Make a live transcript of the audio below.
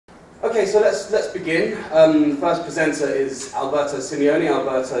Okay, so let's begin. First presenter is Alberto Simeoni.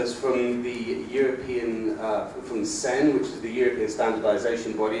 Alberto's from the European, from CEN, which is the European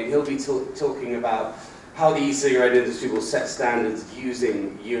Standardization Body, and he'll be talking about how the e-cigarette industry will set standards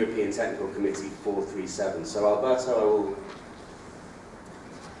using European Technical Committee 437. So Alberto, I will...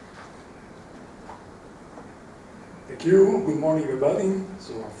 Thank you. Good morning, everybody.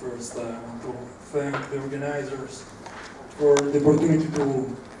 So first, I want to thank the organizers for the opportunity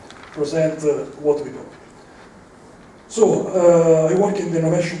to present what we do. So, I work in the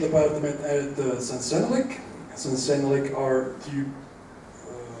innovation department at CEN-CENELEC. CEN-CENELEC are two,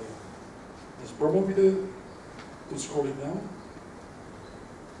 there's a problem with to scroll it down.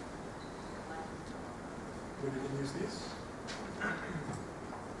 Maybe we can use this.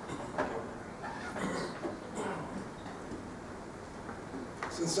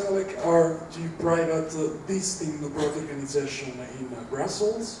 CEN-CENELEC are two private distinct non-profit organizations in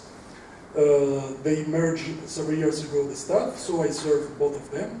Brussels. They merged several years ago the staff, so I serve both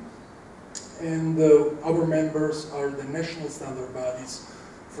of them. And our members are the national standard bodies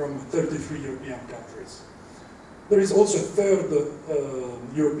from 33 European countries. There is also a third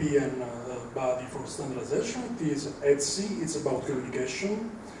European body for standardization. It is ETSI, it's about communication,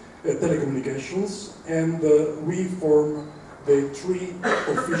 telecommunications, and we form the three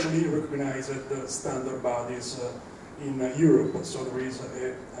officially recognized standard bodies in Europe. So there is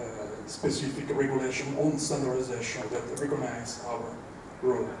a specific regulation on standardization that recognizes our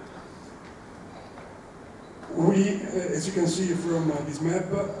role. We, as you can see from this map,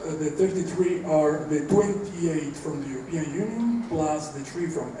 the 33 are the 28 from the European Union, plus the 3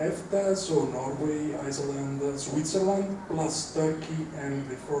 from EFTA, so Norway, Iceland, Switzerland, plus Turkey and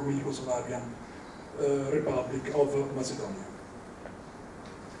the former Yugoslavian Republic of Macedonia.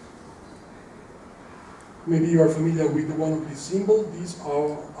 Maybe you are familiar with one of these symbols. These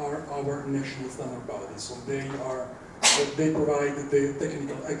are our national standard bodies. So they provide the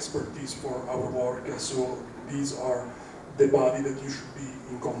technical expertise for our work. So these are the body that you should be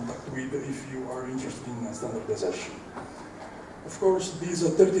in contact with if you are interested in standardization. Of course, these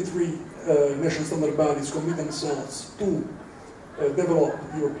 33 national standard bodies commit themselves to develop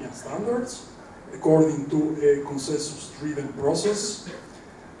European standards according to a consensus-driven process.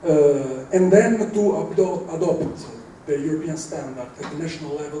 And then to adopt the European standard at the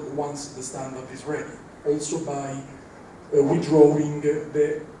national level once the standard is ready, also by withdrawing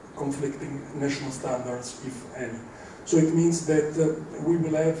the conflicting national standards, if any. So it means that we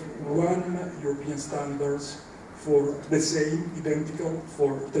will have one European standards for the same, identical,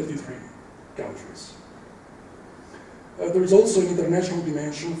 for 33 countries. There is also an international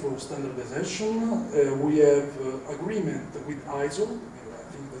dimension for standardization. We have agreement with ISO.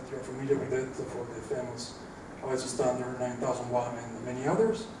 You're familiar with it for the famous ISO standard 9001 and many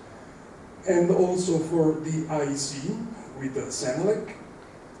others. And also for the IEC with CENELEC.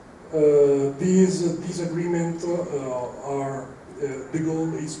 These agreements are, the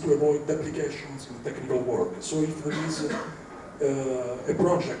goal is to avoid duplications in technical work. So if there is a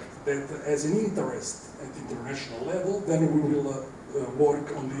project that has an interest at international level, then we will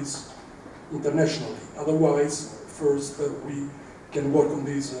work on this internationally. Otherwise, first we can work on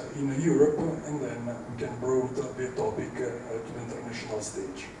this in Europe, and then we can broaden the topic to the international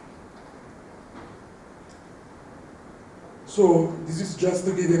stage. So this is just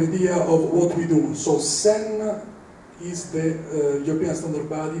to give you an idea of what we do. So CEN is the European standard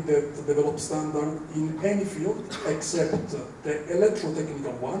body that develops standard in any field except the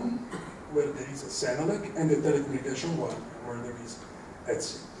electrotechnical one, where there is a CENELEC, and the telecommunication one, where there is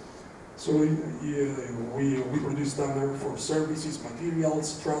ETSI. So we produce standard for services,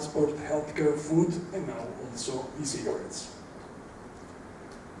 materials, transport, healthcare, food, and now also e-cigarettes.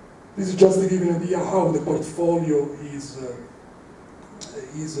 This is just to give you an idea how the portfolio is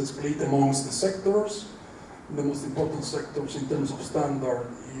split amongst the sectors. The most important sectors in terms of standard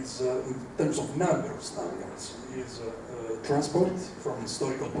is, in terms of number of standards, is transport from a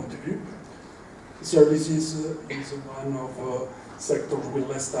historical point of view. Services is one of sectors with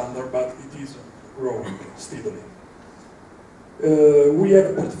less standard, but it is growing steadily. We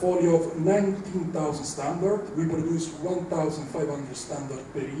have a portfolio of 19,000 standards. We produce 1,500 standards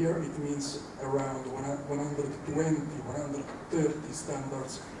per year. It means around 120, 130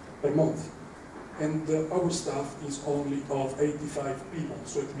 standards per month. And our staff is only of 85 people.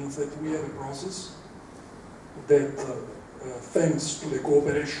 So it means that we have a process that, thanks to the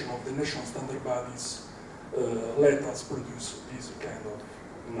cooperation of the national standard bodies, let us produce this kind of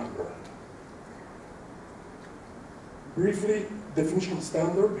number. Briefly, definition of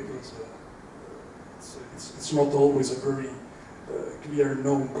standard, because it's not always a very clear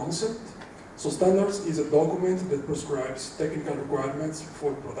known concept. So standards is a document that prescribes technical requirements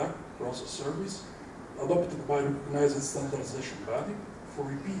for product, process, service, adopted by a recognized standardization body for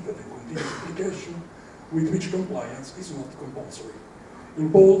repeated and continuous application, with which compliance is not compulsory. In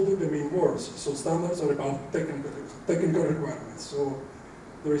bold, the main words. So standards are about technical requirements. So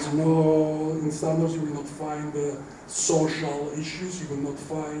there is no, in standards you will not find social issues, you will not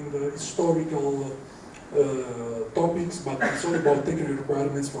find historical topics, but it's all about technical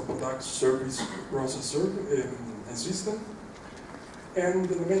requirements for products, service, process, and system. And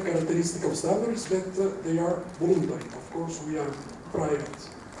the main characteristic of standards is that they are voluntary. Of course, we are private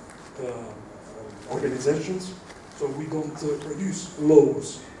organizations, so we don't produce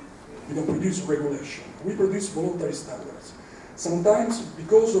laws, we don't produce regulation. We produce voluntary standards. Sometimes,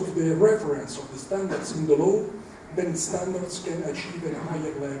 because of the reference of the standards in the law, then standards can achieve a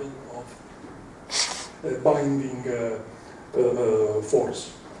higher level of binding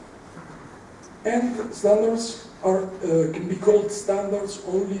force. And standards can be called standards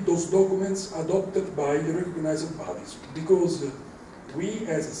only those documents adopted by recognized bodies, because we,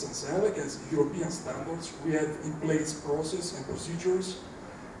 as a CEN-CENELEC, as European standards, we have in place process and procedures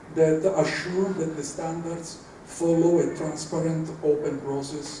that assure that the standards follow a transparent, open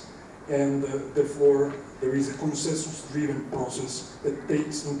process, and therefore there is a consensus-driven process that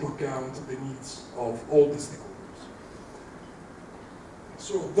takes into account the needs of all the stakeholders.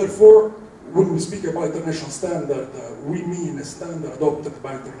 So therefore, when we speak about international standard, we mean a standard adopted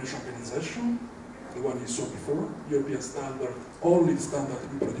by international organization, the one you saw before, European standard, only the standard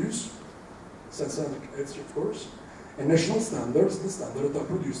we produce, CEN-CENELEC, of course, and national standards, the standards that are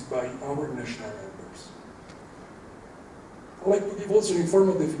produced by our national members. I'd like to give also an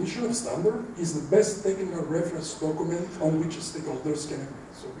informal definition of standard is the best technical reference document on which stakeholders can agree.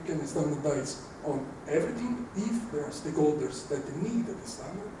 So we can standardize on everything if there are stakeholders that need the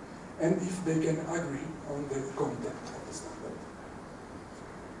standard and if they can agree on the content of the standard.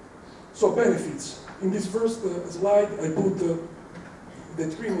 So benefits. In this first slide, I put the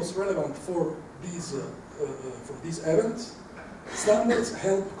three most relevant for this event. Standards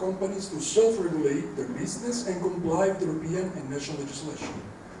help companies to self-regulate their business and comply with European and national legislation,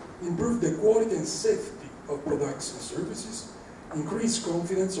 improve the quality and safety of products and services, increase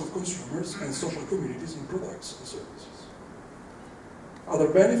confidence of consumers and social communities in products and services. Other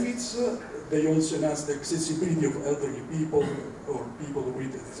benefits, they also enhance the accessibility of elderly people or people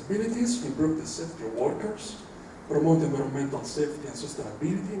with disabilities, improve the safety of workers, promote environmental safety and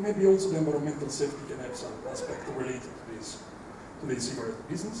sustainability. Maybe also the environmental safety can have some aspect related to this, to the cigarette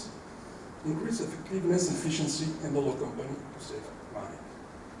business. Increase effectiveness, efficiency, and allow company to save money.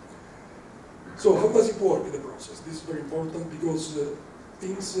 So how does it work in the process? This is very important because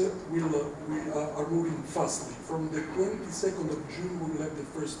things are moving fastly. From the 22nd of June, we will have the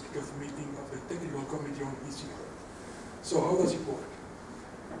first kickoff meeting of the Technical Committee on e-cigarette. So how does it work?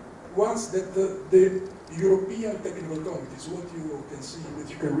 Once that the European Technical Committee, so what you can see, that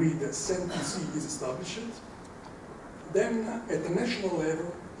you can read that CEN TC is established, then at the national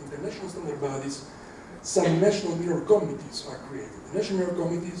level, in the national standard bodies, some national mirror committees are created. The national mirror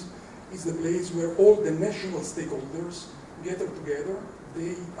committees is the place where all the national stakeholders gather together,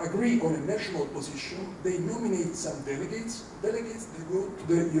 they agree on a national position, they nominate some delegates that go to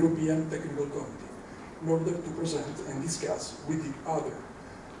the European Technical Committee in order to present and discuss with the other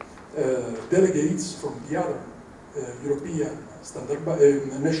delegates from the other European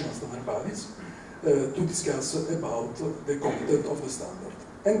national standard bodies to discuss about the content of the standard.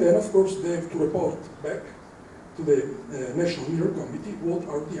 And then, of course, they have to report back to the National Mirror Committee what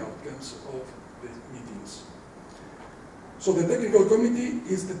are the outcomes of the meetings. So the Technical Committee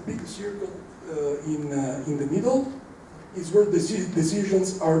is the big circle in the middle, is where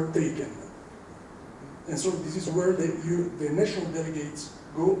decisions are taken. And so this is where the national delegates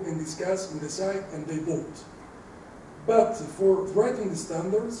go and discuss and decide and they vote. But for writing the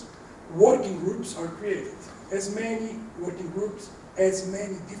standards, working groups are created. As many working groups, as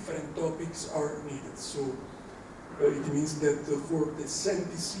many different topics are needed. So it means that for the CEN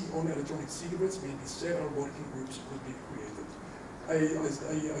TC on electronic cigarettes, maybe several working groups will be created.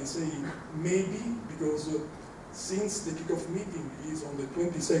 I say maybe because since the kickoff meeting is on the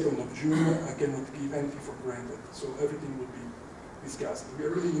 22nd of June, I cannot give anything for granted. So everything will be discussed. We are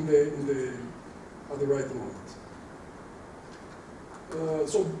really at the right moment.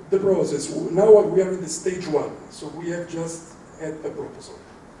 So the process, now we are in the stage one. So we have just had a proposal.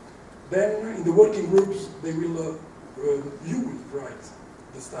 Then in the working groups, they will, you will write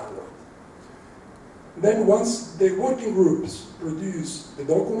the standard. Then once the working groups produce the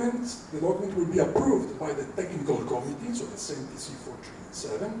document will be approved by the technical committee, so the CEN TC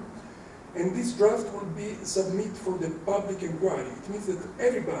 437, and this draft will be submitted for the public inquiry. It means that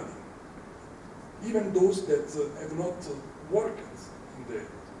everybody, even those that have not worked in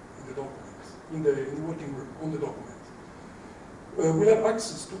the document, in the working group on the document, will have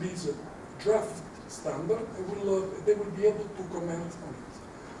access to this draft standard and they will be able to comment on it.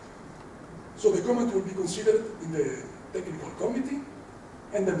 So the comment will be considered in the technical committee,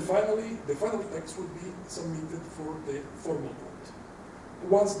 and then finally the final text will be submitted for the formal vote.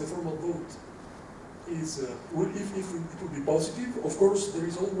 Once the formal vote is, if it will be positive, of course there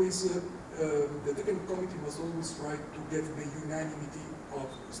is always, the technical committee must always try to get the unanimity of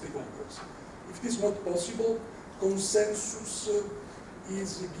stakeholders. If it is not possible, consensus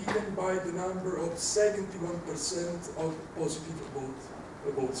is given by the number of 71% of positive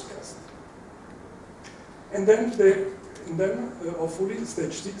votes cast. And then, hopefully,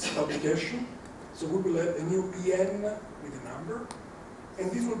 stage 6 publication. So we will have a new EN with a number,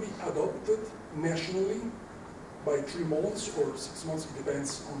 and this will be adopted nationally by 3 months or 6 months, it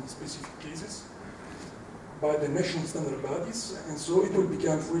depends on the specific cases, by the national standard bodies. And so it will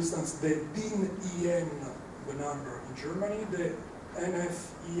become, for instance, the DIN EN, the number in Germany, the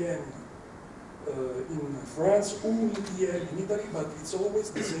NF EN in France, UNI EN in Italy, but it's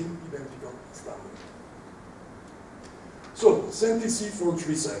always the same identical standard. So, CEN TC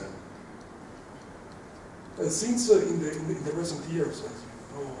 437. Since in the recent years, as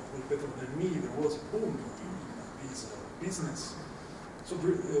you know better than me, there was a boom in this business. So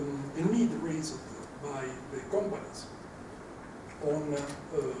a need raised by the companies on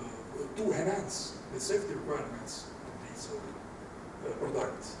to enhance the safety requirements of these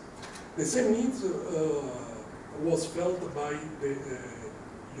products. The same need was felt by the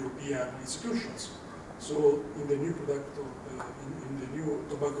European institutions. So in the new product, in the new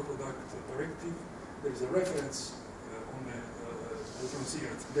tobacco product directive, there is a reference on the electronic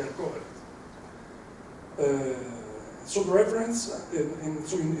cigarettes. They are covered. So the reference, and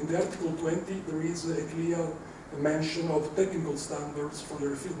so in the Article 20, there is a clear mention of technical standards for the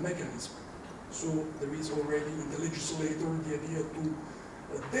refill mechanism. So there is already in the legislator the idea to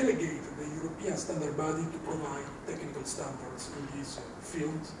delegate the European standard body to provide technical standards in this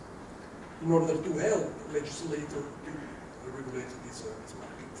field, in order to help legislator to regulate this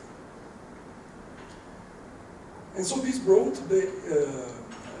market. And so this brought the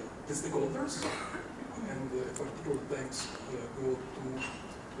stakeholders, and particular thanks go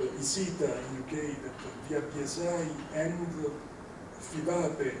to ICITA in UK, that via PSI, and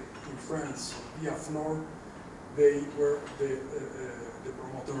FIVAPE in France, via FNOR, they were the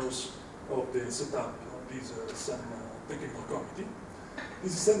promoters of the setup of this CEN technical committee.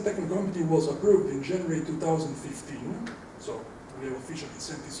 This CEN technical committee was approved in January 2015, so we have officially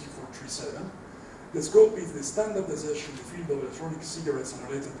CEN TC 437. The scope is the standardization in the field of electronic cigarettes and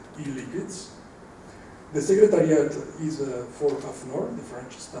related e-liquids. The secretariat is for AFNOR, the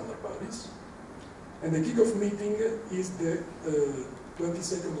French standard bodies. And the kickoff meeting is the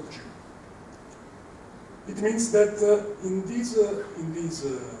 22nd of June. It means that in this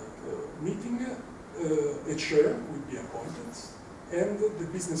meeting, a chair will be appointed, and the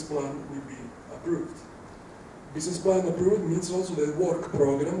business plan will be approved. Business plan approved means also the work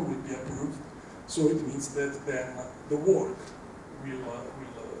program will be approved, so it means that then the work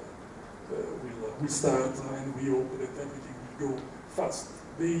will start, and we hope that everything will go fast.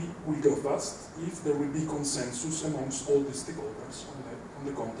 They will go fast if there will be consensus amongst all the stakeholders on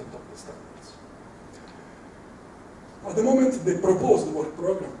the content of the standards. At the moment, the proposed work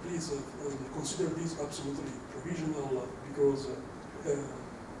program, please consider this absolutely provisional because it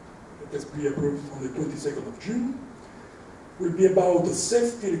has to be approved on the 22nd of June. Will be about the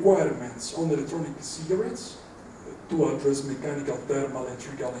safety requirements on electronic cigarettes to address mechanical, thermal,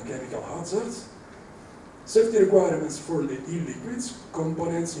 electrical, and chemical hazards. Safety requirements for the e-liquids,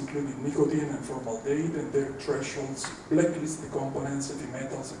 components including nicotine and formaldehyde and their thresholds, blacklist the components, heavy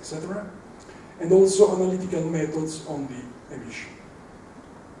metals, etc. And also analytical methods on the emission.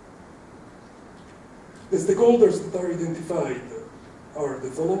 The stakeholders that are identified are the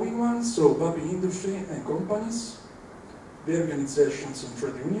following ones, so vaping industry and companies, the organizations and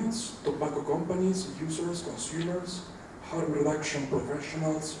trade unions, tobacco companies, users, consumers, harm reduction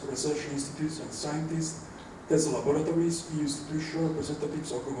professionals, research institutes and scientists, test laboratories, EU institutional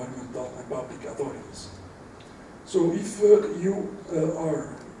representatives of governmental and public authorities. So if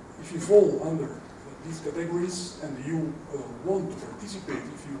if you fall under these categories and you want to participate,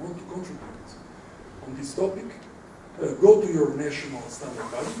 if you want to contribute on this topic, go to your national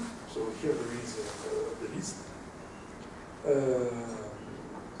standard body, So here there is the list.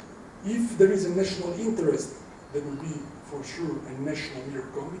 If there is a national interest, there will be for sure a national mirror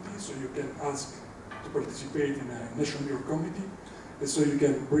committee, so you can ask to participate in a national mirror committee, and so you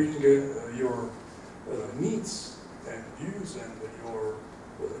can bring your needs and views and your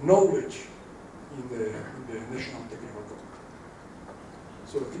knowledge in the national technical committee.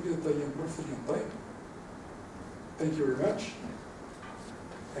 So I think that I am perfectly on time. Thank you very much,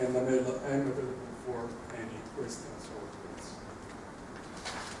 and I'm available for any questions.